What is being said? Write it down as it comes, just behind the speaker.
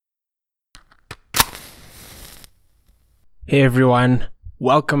Hey everyone,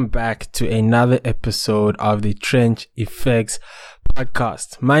 welcome back to another episode of the Trench Effects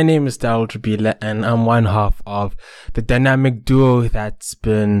podcast. My name is Daryl Trabila and I'm one half of the dynamic duo that's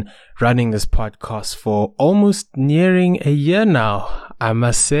been running this podcast for almost nearing a year now. I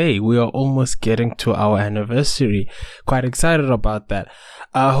must say, we are almost getting to our anniversary. Quite excited about that.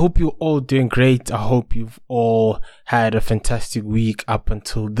 I hope you're all doing great. I hope you've all had a fantastic week up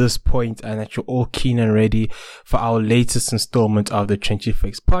until this point and that you're all keen and ready for our latest installment of the Trench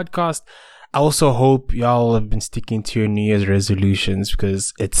Effects podcast. I also hope y'all have been sticking to your New Year's resolutions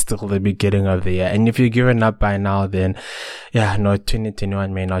because it's still the beginning of the year. And if you're giving up by now, then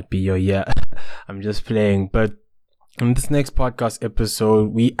 2021 may not be your year. I'm just playing. But in this next podcast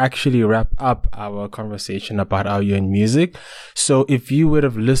episode, we actually wrap up our conversation about our year in music. So if you would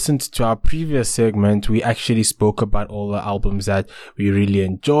have listened to our previous segment, we actually spoke about all the albums that we really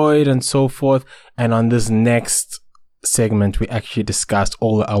enjoyed and so forth. And on this next segment, we actually discussed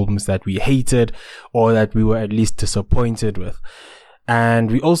all the albums that we hated or that we were at least disappointed with.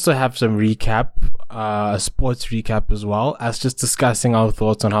 And we also have some recap, a sports recap as well, as just discussing our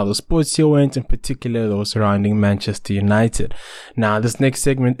thoughts on how the sports year went, in particular those surrounding Manchester United. Now, this next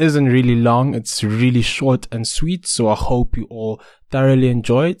segment isn't really long. It's really short and sweet. So I hope you all thoroughly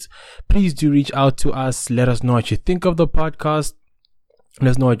enjoy it. Please do reach out to us. Let us know what you think of the podcast.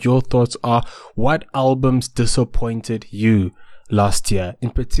 Let us know what your thoughts are. What albums disappointed you last year?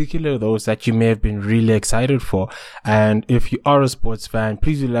 In particular, those that you may have been really excited for. And if you are a sports fan,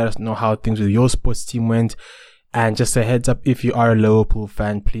 please do let us know how things with your sports team went. And just a heads up, if you are a Liverpool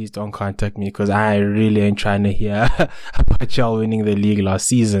fan, please don't contact me because I really ain't trying to hear about y'all winning the league last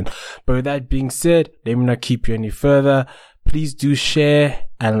season. But with that being said, let me not keep you any further. Please do share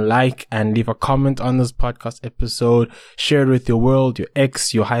and like and leave a comment on this podcast episode. Share it with your world, your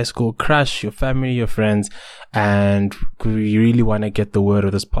ex, your high school crush, your family, your friends. And we really want to get the word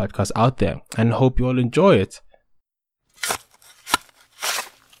of this podcast out there and hope you all enjoy it.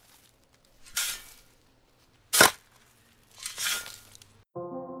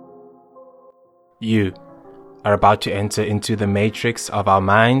 You are about to enter into the matrix of our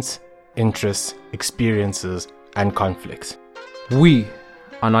minds, interests, experiences, and conflicts. We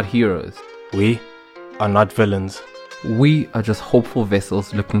are not heroes. We are not villains. We are just hopeful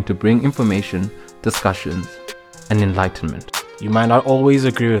vessels looking to bring information, discussions, and enlightenment. You might not always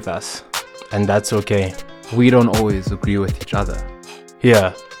agree with us, and that's okay. We don't always agree with each other.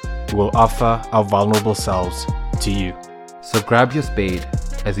 Here, we'll offer our vulnerable selves to you. So grab your spade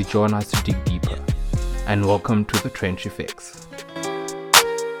as you join us to dig deeper. And welcome to the Trench Effects.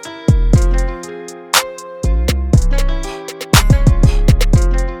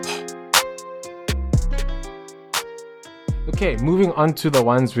 Okay, moving on to the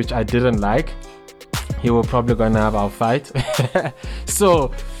ones which I didn't like. Here we're probably gonna have our fight.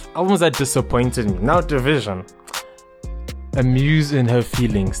 So, albums that disappointed me. Now, Division. Amuse in Her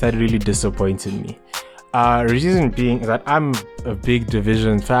Feelings. That really disappointed me. Reason being is that I'm a big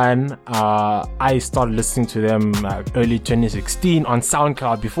Division fan. I started listening to them early 2016 on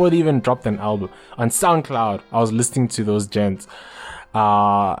SoundCloud before they even dropped an album. On SoundCloud, I was listening to those gents.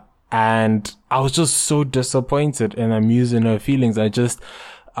 And I was just so disappointed in Amuse in Her Feelings. I just,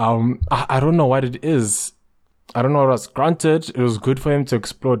 I don't know what it is. I don't know what was granted. It was good for him to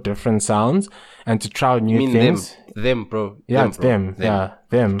explore different sounds and to try out new things. Them, bro. Yeah, it's them. Yeah,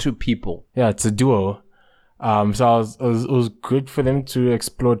 them. Two people. Yeah, it's a duo. So it was good for them to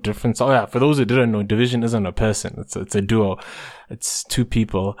explore different. So yeah, for those who didn't know, Division isn't a person. It's a duo. It's two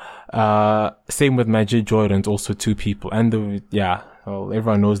people. Same with Majid Jordan. It's also two people. And well,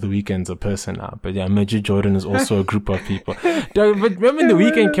 everyone knows The Weeknd's a person now, but yeah, Majid Jordan is also a group of people. But remember when The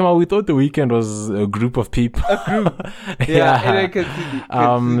Weeknd came out, we thought The Weeknd was a group of people. A group.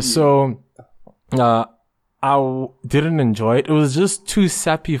 Yeah. So, I didn't enjoy it. It was just too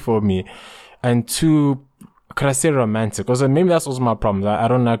sappy for me and too, could I say romantic? Because maybe that's also my problem. I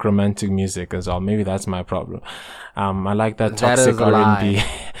don't like romantic music as well. Maybe that's my problem. I like that toxic R&B.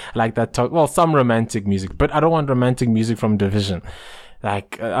 I like that some romantic music, but I don't want romantic music from Division.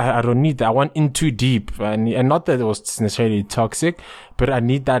 Like, I don't need that. I want In Too Deep. And not that it was necessarily toxic, but I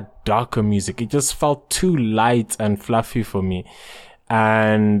need that darker music. It just felt too light and fluffy for me.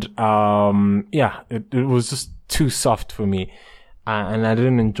 And, it was just too soft for me. And I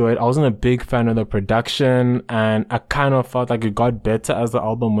didn't enjoy it. I wasn't a big fan of the production, and I kind of felt like it got better as the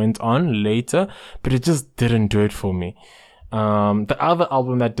album went on later, but it just didn't do it for me. The other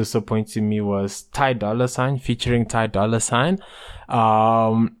album that disappointed me was Ty Dolla $ign featuring Ty Dolla $ign.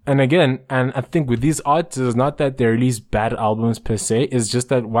 And I think with these artists, not that they release bad albums per se, it's just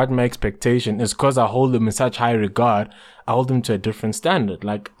that what my expectation is, because I hold them in such high regard, I hold them to a different standard.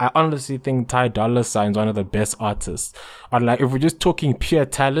 Like, I honestly think Ty Dolla $ign's one of the best artists. Or like, if we're just talking pure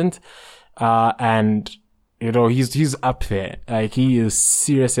talent, and you know, he's up there. Like, he is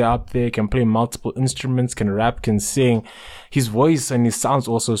seriously up there, can play multiple instruments, can rap, can sing. His voice and his sound's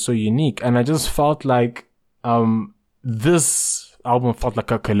also so unique. And I just felt like, this album felt like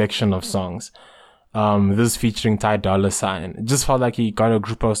a collection of songs. This featuring Ty Dolla $ign. It just felt like he got a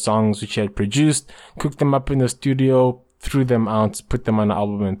group of songs which he had produced, cooked them up in the studio, threw them out, put them on an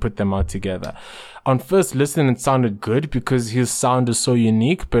album and put them out together. On first listen, it sounded good because his sound is so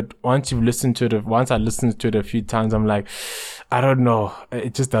unique. But once I listened to it a few times, I'm like, I don't know.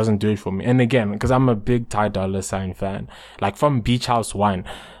 It just doesn't do it for me. And again, because I'm a big Ty Dolla $ign fan, like from Beach House 1,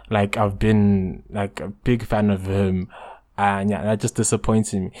 like I've been like a big fan of him. And yeah, that just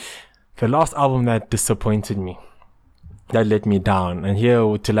disappointed me. The last album that disappointed me, that let me down, and here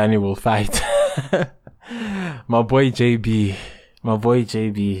Thulani will fight. My boy JB,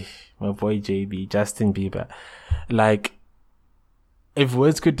 Justin Bieber. Like, if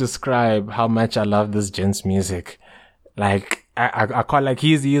words could describe how much I love this gent's music, like, I call, like,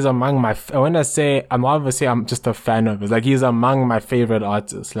 he's among my, when I say, I'm obviously, I'm just a fan of his, like, he's among my favorite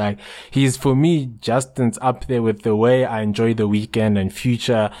artists. Like, he's, for me, Justin's up there with the way I enjoy The Weeknd and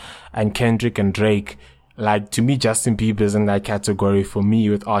Future and Kendrick and Drake. Like, to me, Justin Bieber's in that category for me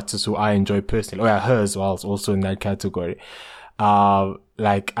with artists who I enjoy personally. Oh yeah, her as well is also in that category.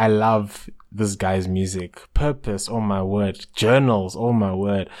 Like, I love this guy's music. Purpose, oh my word. Journals, oh my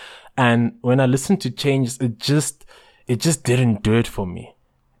word. And when I listened to Changes, it just didn't do it for me.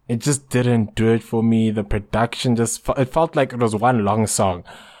 It just didn't do it for me. The production it felt like it was one long song.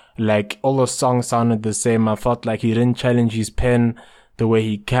 Like, all the songs sounded the same. I felt like he didn't challenge his pen the way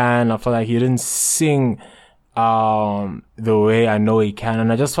he can. I felt like he didn't sing the way I know he can,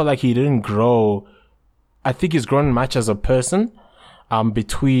 and I just felt like he didn't grow. I think he's grown much as a person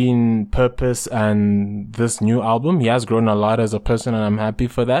between Purpose and this new album. He has grown a lot as a person, and I'm happy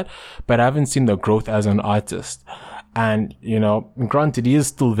for that, but I haven't seen the growth as an artist. And, you know, granted, he is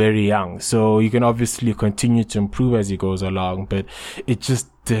still very young, so you can obviously continue to improve as he goes along, but it just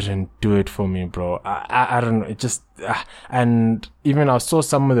didn't do it for me, bro. I don't know. It just, and even I saw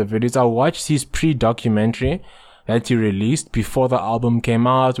some of the videos. I watched his pre-documentary that he released before the album came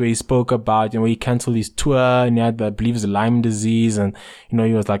out, where he spoke about, you know, he canceled his tour and he had, I believe, his Lyme disease, and, you know,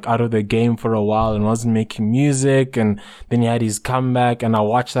 he was like out of the game for a while and wasn't making music, and then he had his comeback, and I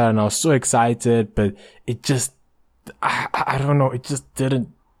watched that and I was so excited, but it just, I don't know, it just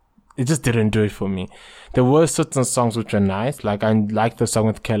didn't do it for me. There were certain songs which were nice, like I like the song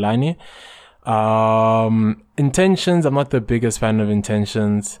with Kehlani. Intentions, I'm not the biggest fan of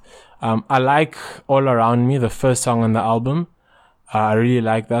Intentions. I like All Around Me, the first song on the album. I really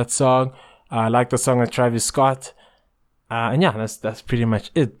like that song. I like the song with Travis Scott. And yeah, that's pretty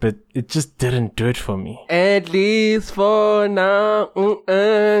much it, but it just didn't do it for me. At least for now.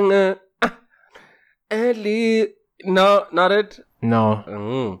 At least. No, not it?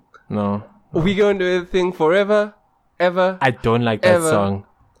 No. No. We gonna do everything forever? Ever? I don't like that song.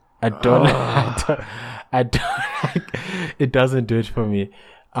 I don't like, it doesn't do it for me.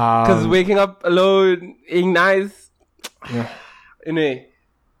 Cause waking up alone, being nice. Yeah. Anyway.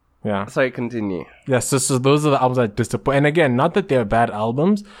 Yeah. Sorry, continue. Yeah, so those are the albums that disappoint. And again, not that they're bad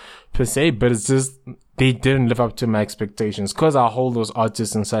albums per se, but it's just, they didn't live up to my expectations, because I hold those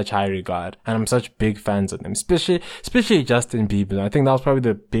artists in such high regard, and I'm such big fans of them, especially Justin Bieber. I think that was probably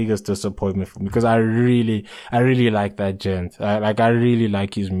the biggest disappointment for me, because I really like that gent. I really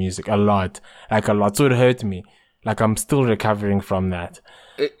like his music a lot. So it hurt me. Like, I'm still recovering from that.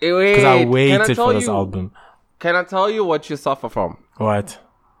 Because I waited for this album. Can I tell you what you suffer from? What?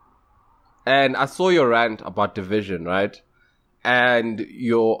 And I saw your rant about division, right? And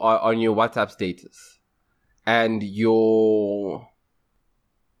you're on your WhatsApp status, and your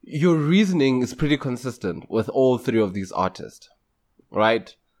reasoning is pretty consistent with all three of these artists,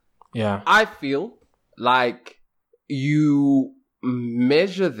 right? Yeah. I feel like you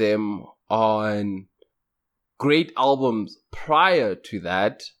measure them on great albums prior to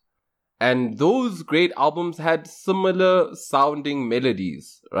that, and those great albums had similar sounding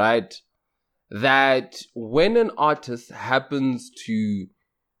melodies, right? That when an artist happens to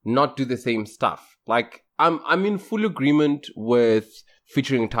not do the same stuff, like I'm in full agreement with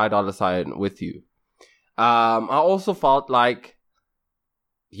featuring Ty Dolla $ign with you. I also felt like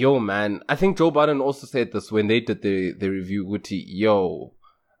yo, man, I think Joe Budden also said this when they did the review. Woody, yo,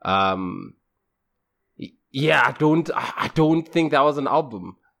 yeah, I don't think that was an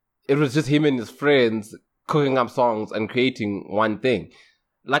album. It was just him and his friends cooking up songs and creating one thing.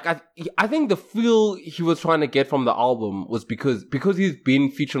 Like, I think the feel he was trying to get from the album was because he's been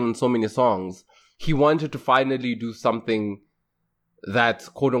featured on so many songs, he wanted to finally do something that's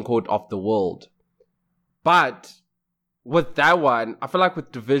quote unquote off the world. But with that one, I feel like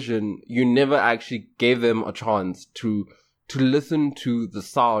with Division, you never actually gave them a chance to listen to the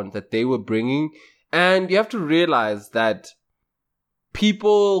sound that they were bringing. And you have to realize that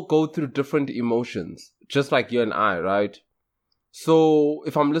people go through different emotions, just like you and I, right? So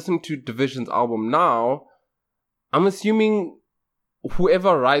if I'm listening to Division's album now, I'm assuming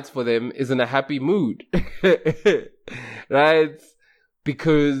whoever writes for them is in a happy mood, right?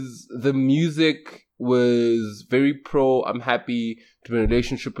 Because the music was very pro, I'm happy to be in a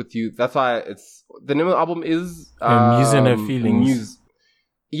relationship with you. That's why the name of the album is Muse and Her Feelings. Muse.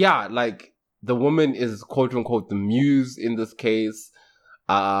 Yeah, like the woman is quote unquote the muse in this case.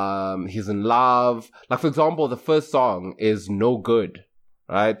 He's in love. Like, for example, the first song is No Good,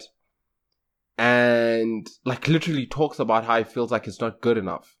 right? And like literally talks about how he feels like it's not good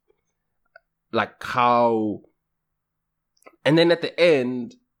enough. Like how, and then at the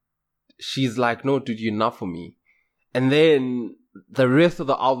end, she's like, no, dude, you're not for me. And then the rest of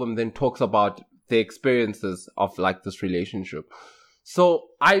the album then talks about the experiences of like this relationship. So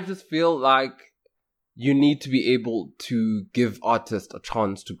I just feel like you need to be able to give artists a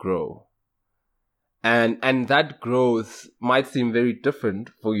chance to grow. And that growth might seem very different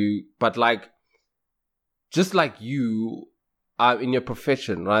for you, but like, just like you are in your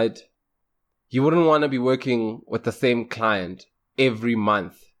profession, right? You wouldn't want to be working with the same client every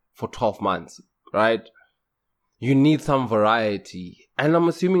month for 12 months, right? You need some variety. And I'm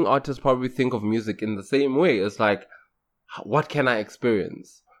assuming artists probably think of music in the same way. It's like, what can I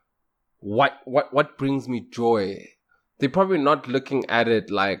experience? What brings me joy? They're probably not looking at it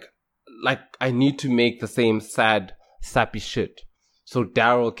like I need to make the same sad, sappy shit so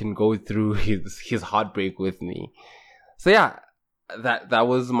Daryl can go through his heartbreak with me. So yeah, that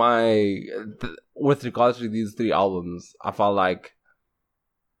was with regards to these three albums, I felt like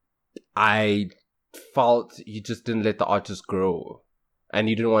you just didn't let the artists grow, and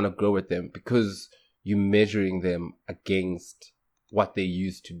you didn't want to grow with them because you're measuring them against what they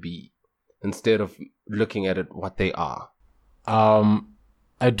used to be, instead of looking at it what they are.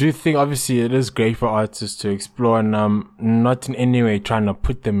 I do think obviously it is great for artists to explore, and not in any way trying to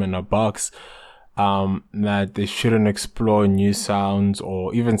put them in a box, that they shouldn't explore new sounds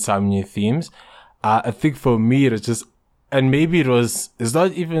or even some new themes. I think for me it was just, and maybe it's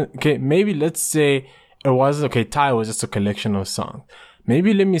not even, okay, maybe let's say it was, okay, Ty was just a collection of songs.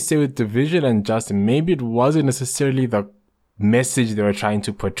 Maybe let me say with Division and Justin, maybe it wasn't necessarily the message they were trying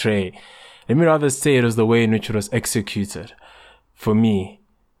to portray. Let me rather say it was the way in which it was executed for me,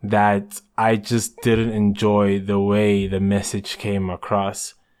 that I just didn't enjoy the way the message came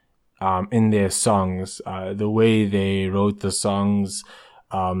across in their songs, the way they wrote the songs,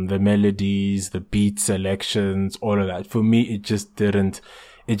 the melodies, the beat selections, all of that. For me, it just didn't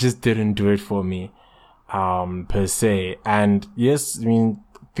do it for me, per se. And yes, I mean,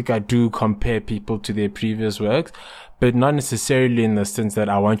 I think I do compare people to their previous works, but not necessarily in the sense that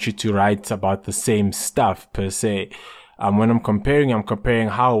I want you to write about the same stuff per se. When I'm comparing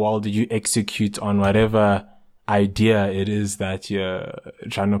how well did you execute on whatever idea it is that you're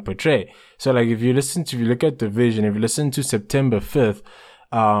trying to portray. So like if you look at Division, if you listen to September 5th,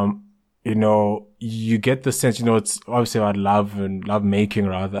 you get the sense, it's obviously about love and love making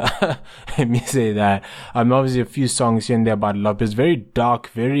rather. Let me say that. Obviously a few songs here and there about love, but it's very dark,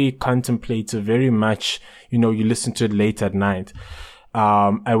 very contemplative, very much, you listen to it late at night.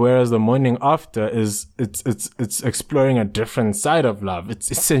 And whereas The Morning After it's exploring a different side of love.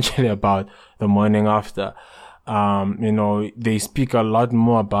 It's essentially about the morning after. They speak a lot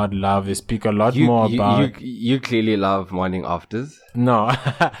more about love. They speak a lot more about... You clearly love Morning Afters. No.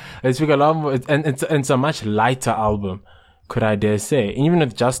 They speak a lot more, and it's a much lighter album, could I dare say. Even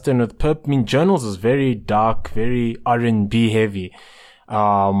with Justin, with Journals is very dark, very R&B heavy.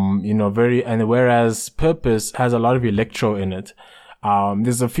 And whereas Purpose has a lot of electro in it.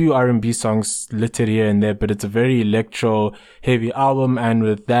 There's a few R&B songs littered here and there, but it's a very electro heavy album. And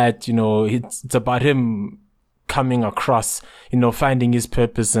with that, it's about him coming across, finding his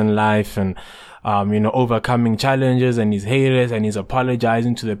purpose in life and, overcoming challenges and his haters, and he's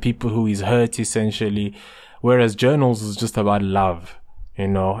apologizing to the people who he's hurt essentially. Whereas Journals is just about love, you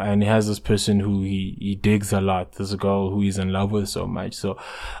know, and he has this person who he digs a lot. There's a girl who he's in love with so much. So,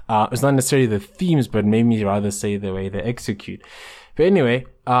 it's not necessarily the themes, but maybe rather say the way they execute. But anyway,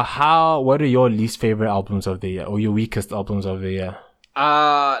 what are your least favorite albums of the year, or your weakest albums of the year?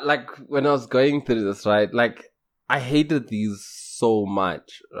 Like when I was going through this, right? Like I hated these so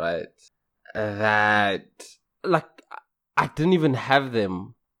much, right? That like I didn't even have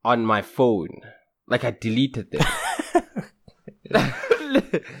them on my phone. Like I deleted them.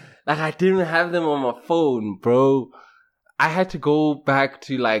 Like I didn't have them on my phone, bro. I had to go back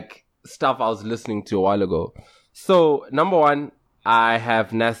to like stuff I was listening to a while ago. So number one, I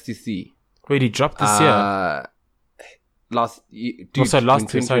have Nasty C. Wait, he dropped this year? Last year.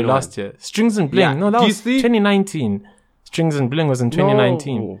 Last year. Strings and Bling. Yeah. No, that was 2019. Strings and Bling was in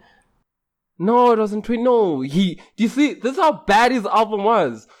 2019. No, it wasn't. No, do you see? This is how bad his album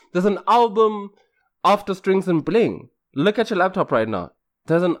was. There's an album after Strings and Bling. Look at your laptop right now.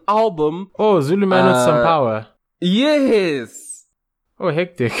 There's an album. Oh, Zulu Man with Some Power. Yes. Oh,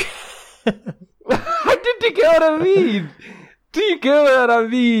 hectic. Did you get what I mean? Do you get what I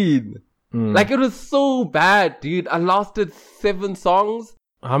mean? Like, it was so bad, dude. I lasted 7 songs.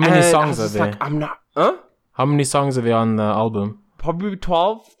 How many songs are there? Like, How many songs are there on the album? Probably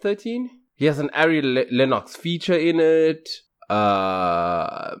 12, 13. He has an Ari Lennox feature in it.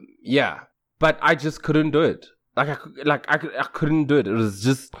 Yeah. But I just couldn't do it. I couldn't do it. It was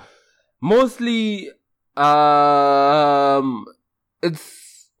just mostly,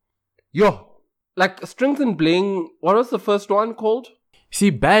 like Strings and Bling. What was the first one called? See,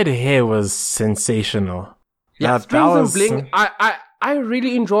 Bad Hair was sensational. Yeah, Strings and Bling. I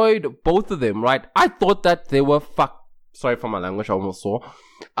really enjoyed both of them, right? I thought that they were sorry for my language, I almost saw.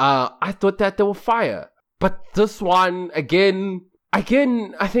 I thought that they were fire. But this one, again, I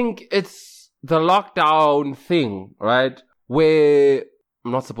think it's the lockdown thing, right? Where,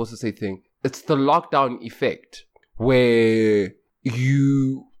 I'm not supposed to say thing. It's the lockdown effect. Where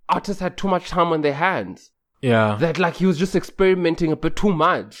artists had too much time on their hands. Yeah. That like he was just experimenting a bit too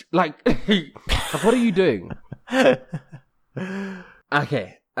much. Like, what are you doing?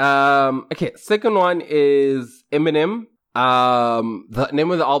 Okay. Second one is Eminem. The name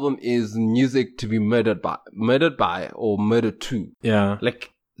of the album is Music to be Murdered by, or Murdered to. Yeah.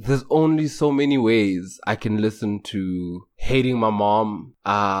 Like, there's only so many ways I can listen to Hating My Mom.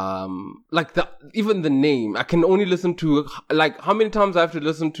 Like even the name, I can only listen to, like, how many times I have to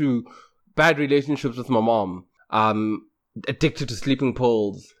listen to Bad Relationships with My Mom, Addicted to Sleeping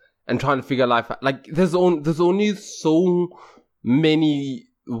Pills, and Trying to Figure Life out. Like, there's only so many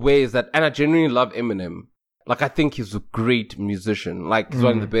ways that, and I genuinely love Eminem. Like, I think he's a great musician. Like, he's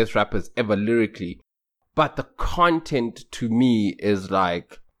one of the best rappers ever lyrically. But the content to me is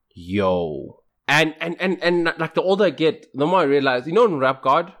like, yo. And like, the older I get, the more I realize, you know, in Rap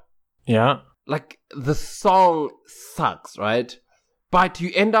God? Yeah. Like, the song sucks, right? But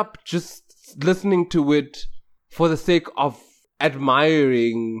you end up just listening to it for the sake of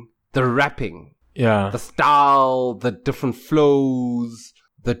admiring the rapping. Yeah. The style, the different flows,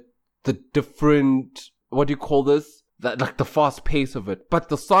 the different, what do you call this? Like the fast pace of it. But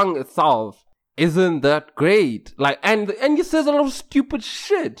the song itself isn't that great. Like, and he says a lot of stupid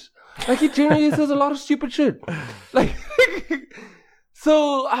shit. Like, he generally says a lot of stupid shit. Like,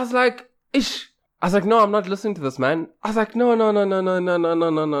 so I was like, no, I'm not listening to this, man. I was like, no.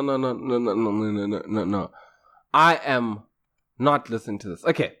 I am not listening to this.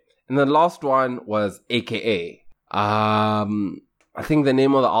 Okay. And the last one was AKA. I think the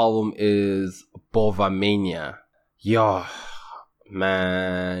name of the album is Bovamania. Yo,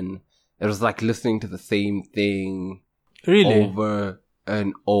 man. It was like listening to the same thing. Really? Over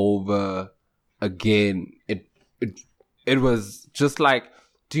and over again. It was just like,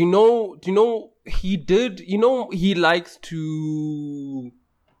 do you know he likes to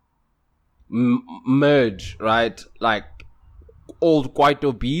merge, right? Like old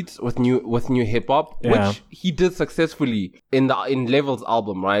Kwaito beats with new hip hop, yeah, which he did successfully in Levels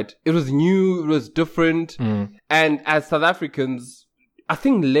album, right? It was new, it was different. And as South Africans, I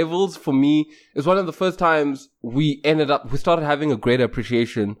think Levels for me is one of the first times we started having a greater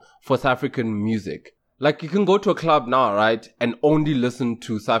appreciation for South African music. Like, you can go to a club now, right, and only listen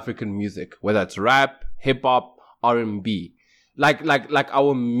to South African music, whether it's rap, hip hop, R&B. Like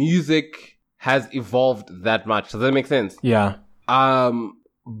our music has evolved that much. Does that make sense? Yeah.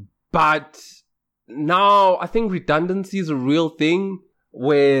 But now I think redundancy is a real thing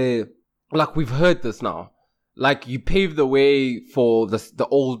where, like, we've heard this now. Like, you paved the way for the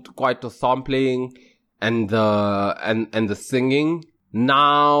old Kwaito sampling and the singing.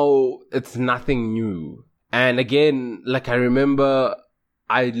 Now it's nothing new. And again, like, I remember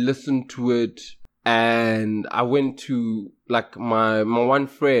I listened to it and I went to like my one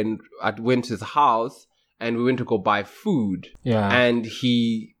friend, I went to his house and we went to go buy food. Yeah. And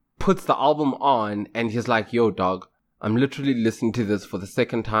he puts the album on and he's like, yo, dog, I'm literally listening to this for the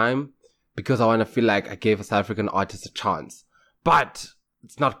second time because I want to feel like I gave a South African artist a chance. But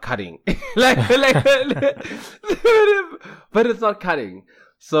it's not cutting. but it's not cutting.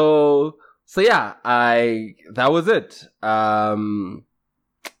 So yeah, that was it.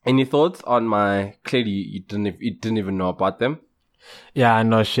 Any thoughts on my, clearly you didn't even know about them? Yeah,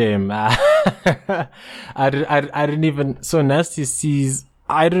 no shame. I didn't even, so Nasty C's,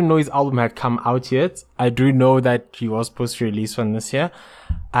 I didn't know his album had come out yet. I do know that he was supposed to release one this year.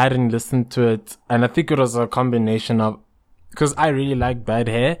 I didn't listen to it. And I think it was a combination of, because I really like Bad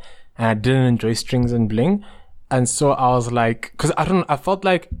Hair and I didn't enjoy Strings and Bling. And so I was like, because I felt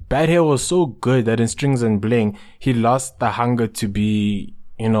like Bad Hair was so good that in Strings and Bling, he lost the hunger to be,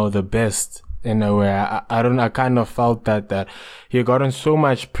 the best in a way. I kind of felt that he had gotten so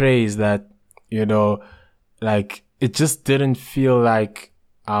much praise that, like, it just didn't feel like,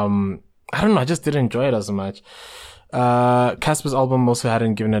 I just didn't enjoy it as much. Casper's album also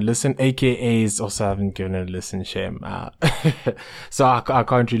hadn't given a listen. AKA's also haven't given it a listen. Shame. So I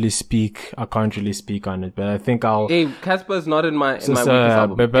can't really speak on it, but I think I'll. Hey, Casper's not in my weakest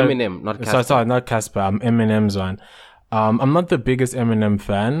album. But, Eminem, not Casper. Sorry, not Casper. Eminem's one. I'm not the biggest Eminem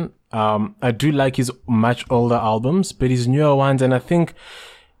fan. I do like his much older albums, but his newer ones, and I think,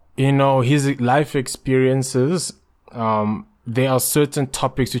 his life experiences, there are certain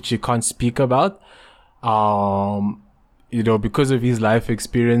topics which he can't speak about, because of his life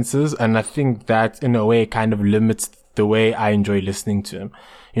experiences. And I think that in a way kind of limits the way I enjoy listening to him.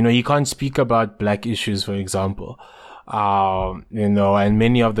 He can't speak about black issues, for example. And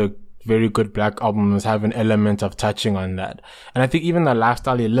many of the very good black albums have an element of touching on that. And I think even the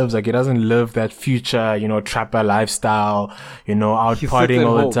lifestyle he lives, like, he doesn't live that future, trapper lifestyle, out partying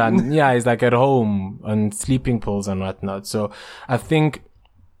all the time. Yeah, he's like at home on sleeping pills and whatnot. So I think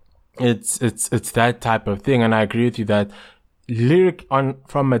it's that type of thing. And I agree with you that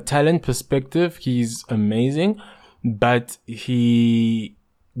from a talent perspective, he's amazing, but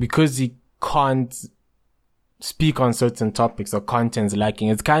because he can't speak on certain topics or content's lacking.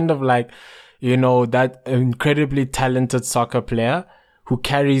 It's kind of like, that incredibly talented soccer player who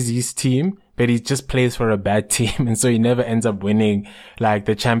carries his team, but he just plays for a bad team. And so he never ends up winning like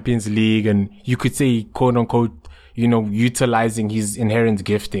the Champions League. And you could say, quote unquote, utilizing his inherent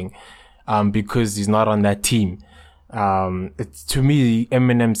gifting, because he's not on that team. It's, to me,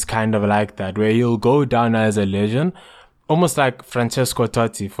 Eminem's kind of like that, where he'll go down as a legend, almost like Francesco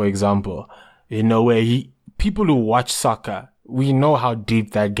Totti, for example, where people who watch soccer, we know how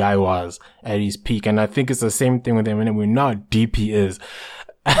deep that guy was at his peak. And I think it's the same thing with Eminem. We know how deep he is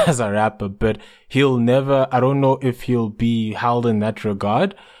as a rapper, but he'll never, I don't know if he'll be held in that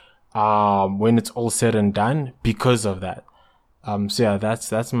regard, when it's all said and done because of that. So yeah,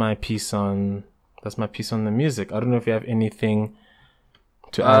 that's my piece on the music. I don't know if you have anything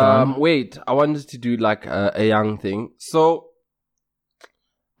to add on. Wait, I wanted to do like a young thing. So,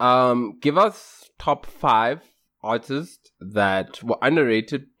 give us top 5 artists that were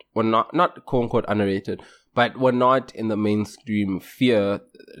underrated, were not quote unquote underrated, but were not in the mainstream sphere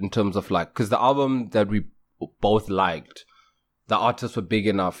in terms of like, because the album that we both liked, the artists were big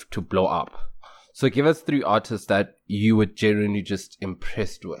enough to blow up. So give us 3 artists that you were genuinely just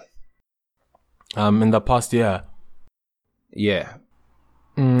impressed with. In the past year. Yeah.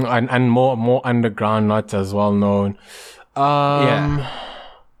 And more underground, not as well known.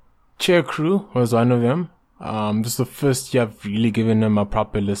 Cheer Crew was one of them. This is the first year I've really given them a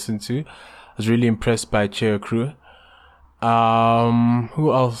proper listen to. I was really impressed by Cheer Crew.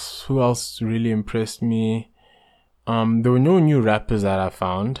 Who else really impressed me? There were no new rappers that I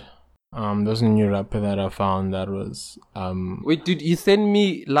found. There was a new rapper that I found that was, Wait, did you send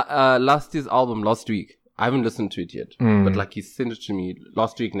me last year's album last week? I haven't listened to it yet, but like you sent it to me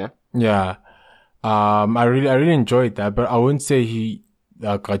last week, nah? Yeah. I really enjoyed that, but I wouldn't say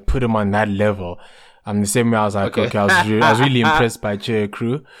I put him on that level. The same way I was like, okay, I was really impressed by Cheer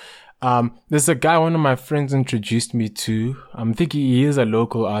Crew. There's a guy one of my friends introduced me to. I think he is a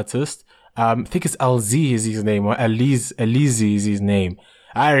local artist. I think it's LZ is his name, or Elize is his name.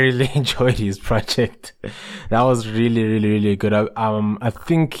 I really enjoyed his project. That was really, really, really good. I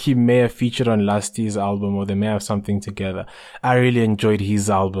think he may have featured on last year's album, or they may have something together. I really enjoyed his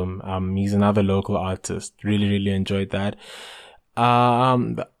album. He's another local artist. Really, really enjoyed that.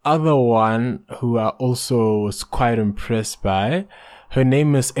 The other one who I also was quite impressed by Her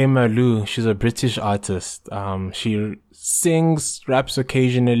name is Emma Lou. She's a British artist. She sings, raps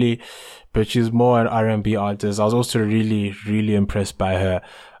occasionally, but she's more an R&B artist. I was also really, really impressed by her.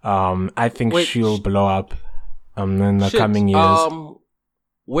 I think she'll blow up in the coming years.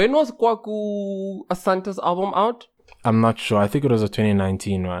 When was Kwaku Asante's album out? I'm not sure. I think it was a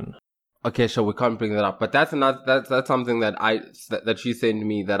 2019 one. Okay, sure, we can't bring that up. But that's something that she sent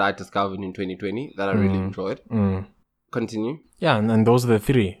me that I discovered in 2020 that I really enjoyed. Continue. Yeah, and those are the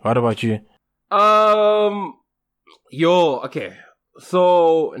three. What about you? Okay.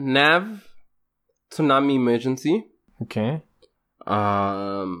 So Nav, Tsunami Emergency. Okay.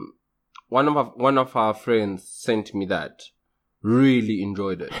 One of our friends sent me that. Really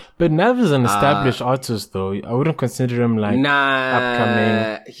enjoyed it. But Nav is an established artist, though. I wouldn't consider him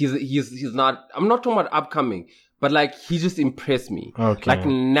upcoming. He's not. I'm not talking about upcoming, but like he just impressed me. Okay. Like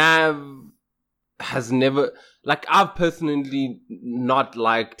Nav has never. Like I've personally not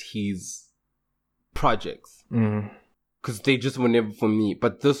liked his projects because they just were never for me.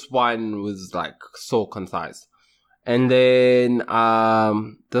 But this one was like so concise. And then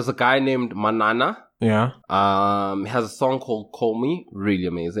there's a guy named Manana. Yeah. He has a song called Call Me, really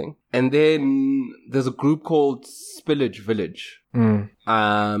amazing. And then there's a group called Spillage Village.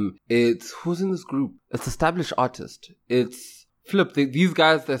 It's who's in this group? It's established artist. It's Flip. These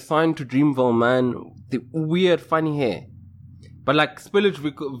guys, they're signed to Dreamville, man. The weird, funny hair. But like Spillage,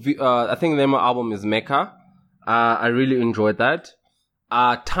 I think their album is Mecca. I really enjoyed that.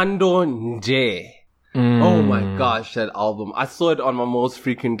 Tando Nje. Oh my gosh, that album. I saw it on my most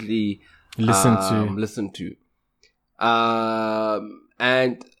frequently listened to.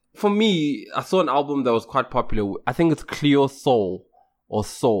 And for me, I saw an album that was quite popular. I think it's Cleo Soul or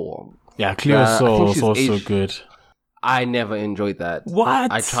Soul. Yeah, Cleo Soul was also good. I never enjoyed that.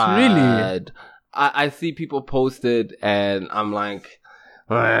 What? I tried. Really? I see people post it and I'm like,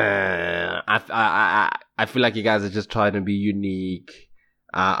 I feel like you guys are just trying to be unique.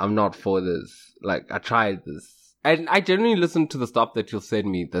 I'm not for this. Like, I tried this. And I generally listen to the stuff that you'll send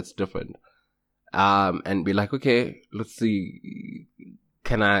me that's different. And be like, okay, let's see.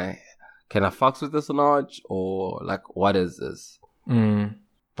 Can I fucks with this or not? Or like, what is this?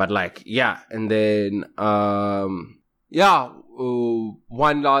 But like, yeah. And then,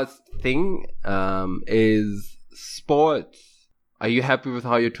 one last thing, is sports. Are you happy with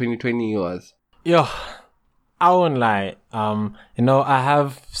how your 2020 was? Yo, I won't lie. I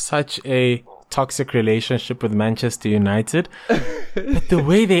have such a toxic relationship with Manchester United, but the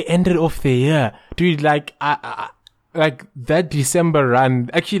way they ended off the year, dude, like that December run,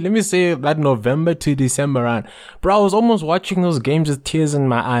 actually, let me say that November to December run, bro, I was almost watching those games with tears in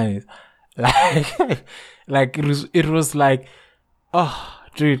my eyes. Like it was like, oh,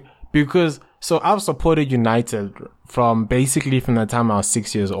 dude, because, so I've supported United from the time I was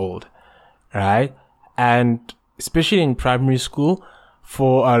 6 years old, right? And especially in primary school,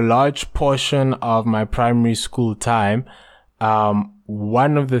 for a large portion of my primary school time,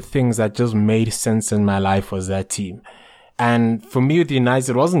 one of the things that just made sense in my life was that team. And for me with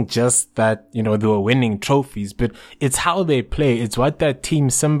United, it wasn't just that, they were winning trophies, but it's how they play. It's what that team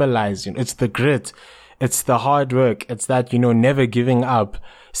symbolized. It's the grit. It's the hard work. It's that, never giving up.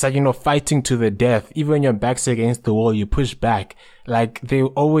 It's that, fighting to the death. Even when your back's against the wall, you push back. Like, they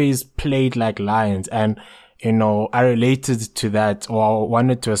always played like lions. And, I related to that, or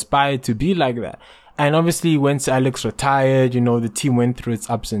wanted to aspire to be like that. And obviously, once Alex retired, the team went through its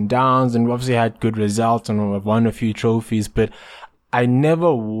ups and downs and obviously had good results and won a few trophies. But I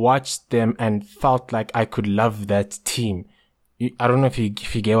never watched them and felt like I could love that team. I don't know if you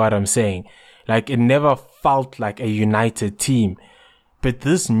get what I'm saying. Like, it never felt like a united team. But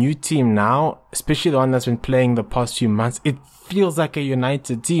this new team now, especially the one that's been playing the past few months, it feels like a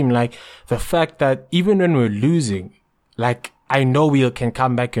united team. Like, the fact that even when we're losing, like, I know we can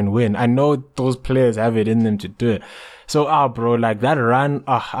come back and win. I know those players have it in them to do it. So, bro, like that run,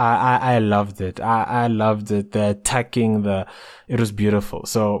 I loved it. I loved it. The attacking, it was beautiful.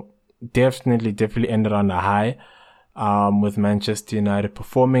 So, definitely ended on a high, with Manchester United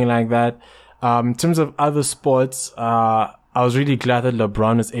performing like that. In terms of other sports, I was really glad that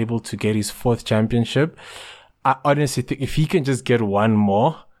LeBron is able to get his 4th championship. I honestly think if he can just get one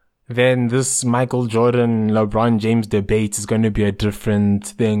more, then this Michael Jordan, LeBron James debate is going to be a different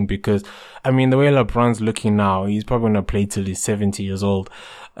thing, because, the way LeBron's looking now, he's probably going to play till he's 70 years old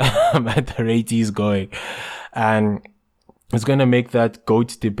at the rate he's going. And it's going to make that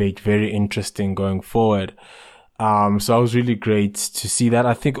GOAT debate very interesting going forward. So I was really great to see that.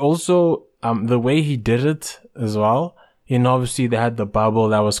 I think also, the way he did it as well, obviously they had the bubble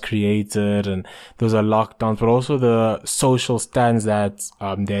that was created and those are lockdowns, but also the social stands that,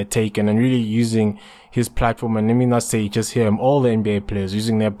 they're taken and really using his platform. And let me not say just him, all the NBA players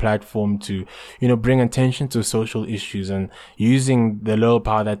using their platform to, bring attention to social issues and using the little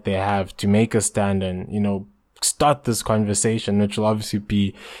power that they have to make a stand and, start this conversation, which will obviously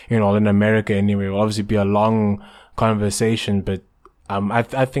be, in America anyway, will obviously be a long conversation, but, I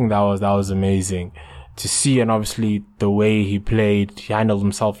think that was amazing to see. And obviously the way he played, he handled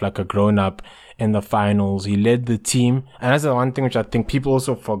himself like a grown up in the finals. He led the team. And that's the one thing which I think people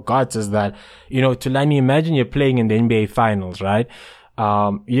also forgot is that, Tulani, imagine you're playing in the NBA finals, right?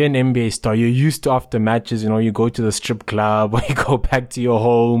 You're an NBA star. You're used to after matches, you go to the strip club or you go back to your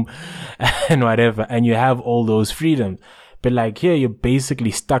home and whatever, and you have all those freedoms. But like here, you're basically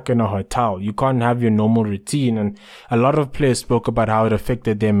stuck in a hotel. You can't have your normal routine. And a lot of players spoke about how it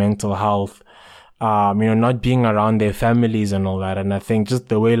affected their mental health. Not being around their families and all that. And I think just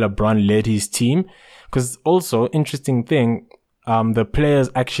the way LeBron led his team, because also interesting thing, the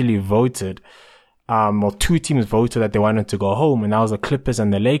players actually voted, two teams voted that they wanted to go home, and that was the Clippers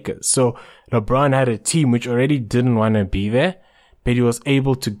and the Lakers. So LeBron had a team which already didn't want to be there, but he was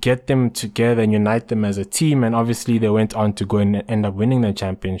able to get them together and unite them as a team. And obviously they went on to go and end up winning the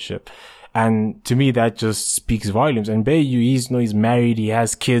championship. And to me, that just speaks volumes. And Bayu, he's married, he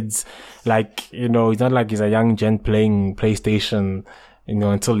has kids. Like, he's not like he's a young gent playing PlayStation,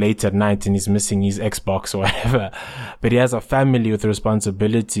 until late at night and he's missing his Xbox or whatever. But he has a family with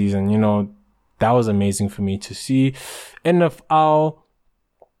responsibilities and, that was amazing for me to see. NFL,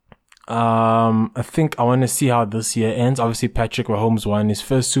 I think I want to see how this year ends. Obviously, Patrick Mahomes won his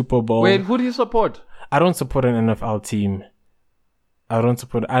first Super Bowl. Wait, who do you support? I don't support an NFL team. I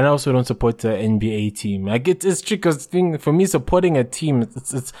also don't support the NBA team. Like, it's tricky because thing for me, supporting a team,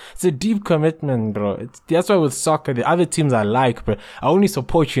 it's a deep commitment, bro. That's why with soccer, the other teams I like, but I only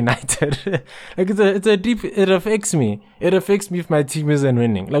support United. Like, it affects me. It affects me if my team isn't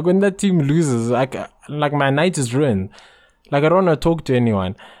winning. Like, when that team loses, like my night is ruined. Like, I don't want to talk to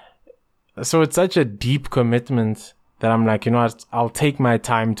anyone. So it's such a deep commitment that I'm like, I'll take my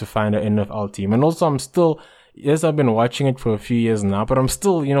time to find an NFL team. And also yes, I've been watching it for a few years now, but I'm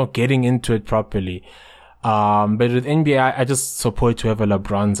still, getting into it properly. But with NBA, I just support whoever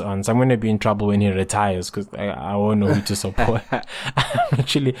LeBron's on. So I'm going to be in trouble when he retires because I won't know who to support. I'm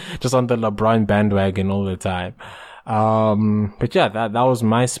actually just on the LeBron bandwagon all the time. But yeah, that was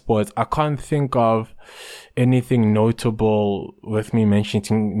my sport. I can't think of anything notable with me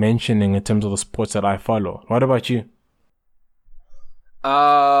mentioning in terms of the sports that I follow. What about you?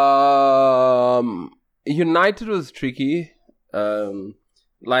 United was tricky.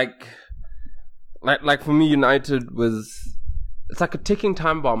 Like for me, United it's like a ticking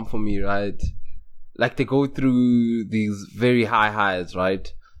time bomb for me, right? Like they go through these very high highs,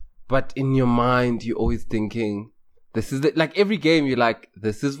 right? But in your mind, you're always thinking, this is like every game you're like,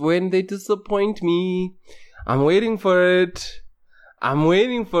 this is when they disappoint me. I'm waiting for it.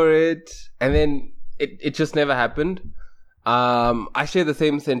 And then it just never happened. I share the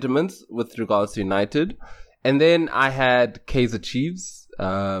same sentiments with regards to United. And then I had Kaizer Chiefs,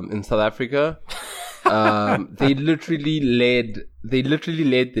 in South Africa. They literally led the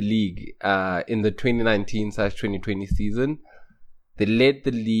league, in the 2019/2020 season. They led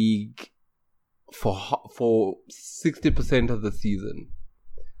the league for 60% of the season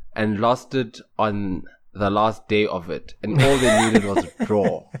and lost it on the last day of it. And all they needed was a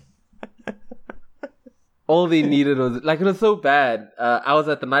draw. All they needed was, it was so bad. I was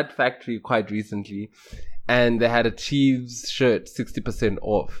at the Night Factory quite recently and they had a Chiefs shirt 60%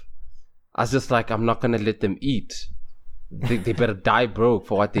 off. I was just like, I'm not going to let them eat. They better die broke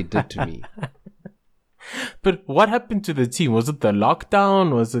for what they did to me. But what happened to the team? Was it the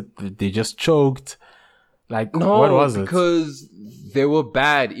lockdown? Was it they just choked? Like, no, what was it? Because they were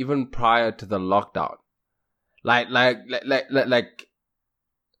bad even prior to the lockdown.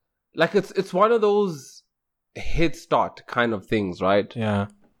 It's one of those head start kind of things, right? Yeah.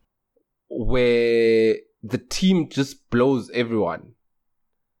 Where the team just blows everyone.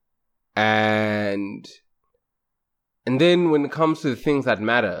 And then when it comes to the things that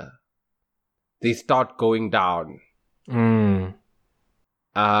matter, they start going down. And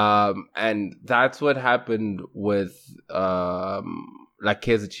that's what happened with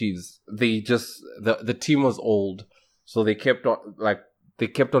Kaizer Chiefs. They just the team was old, so they kept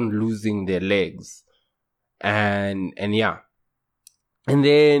on losing their legs. And yeah. And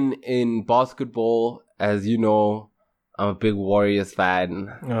then in basketball, as you know, I'm a big Warriors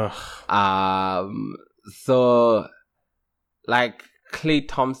fan. So Klay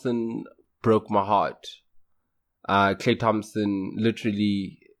Thompson broke my heart. Klay Thompson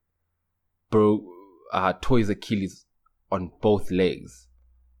literally tore his Achilles on both legs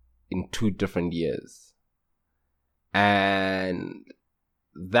in 2 different years. And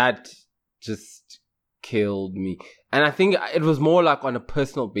that just killed me. And I think it was more like on a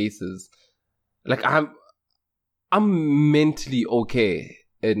personal basis. Like I'm mentally okay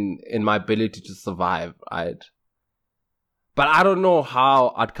in my ability to survive, right? But I don't know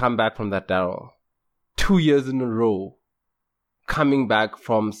how I'd come back from that, Daryl. 2 years in a row, coming back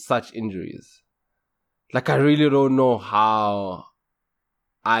from such injuries. Like, I really don't know how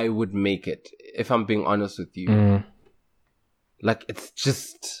I would make it, if I'm being honest with you. Like, it's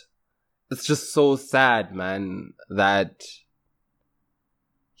just so sad, man, that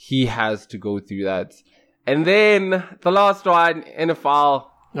he has to go through that. And then the last one, NFL.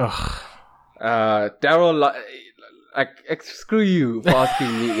 Daryl, like, screw you for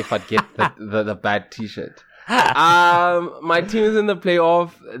asking me if I'd get the bad t-shirt. My team is in the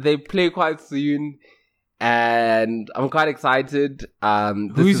playoff. They play quite soon. And I'm quite excited.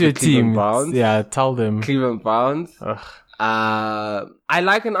 Who's your team? Browns. Yeah, tell them. Cleveland Browns. I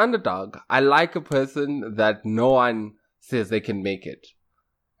like an underdog. I like a person that no one says they can make it.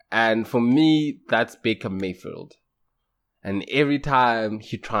 And for me, that's Baker Mayfield. And every time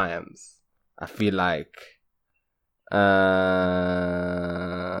he triumphs, I feel like,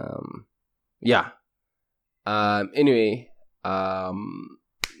 anyway, hi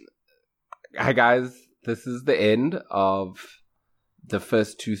guys, this is the end of the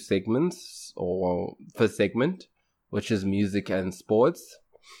first 2 segments, or first segment, which is music and sports.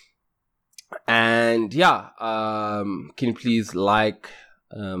 And can you please like,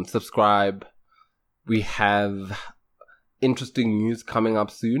 subscribe? We have interesting news coming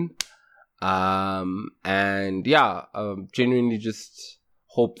up soon. Genuinely just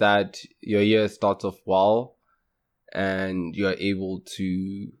hope that your year starts off well and you're able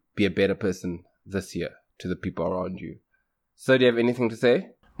to be a better person this year to the people around you. So do you have anything to say?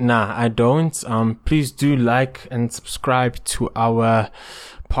 Nah, I don't. Please do like and subscribe to our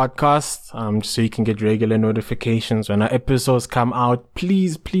podcast, so you can get regular notifications when our episodes come out.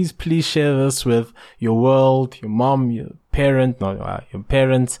 Please share this with your world, your mom, your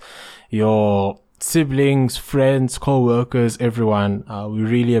parents, your siblings, friends, co-workers, everyone. We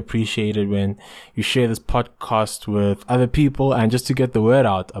really appreciate it when you share this podcast with other people and just to get the word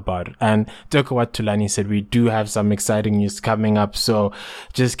out about it. And to echo what Tulani said, we do have some exciting news coming up, so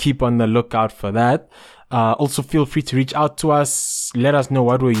just keep on the lookout for that. Also feel free to reach out to us. Let us know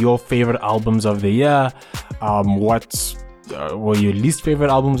what were your favorite albums of the year, what were your least favorite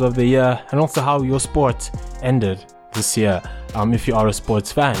albums of the year, and also how your sport ended this year, if you are a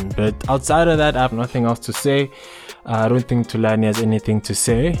sports fan. But outside of that, I have nothing else to say. I don't think Tulani has anything to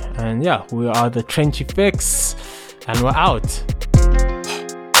say. And we are the Trench Effects, and we're out.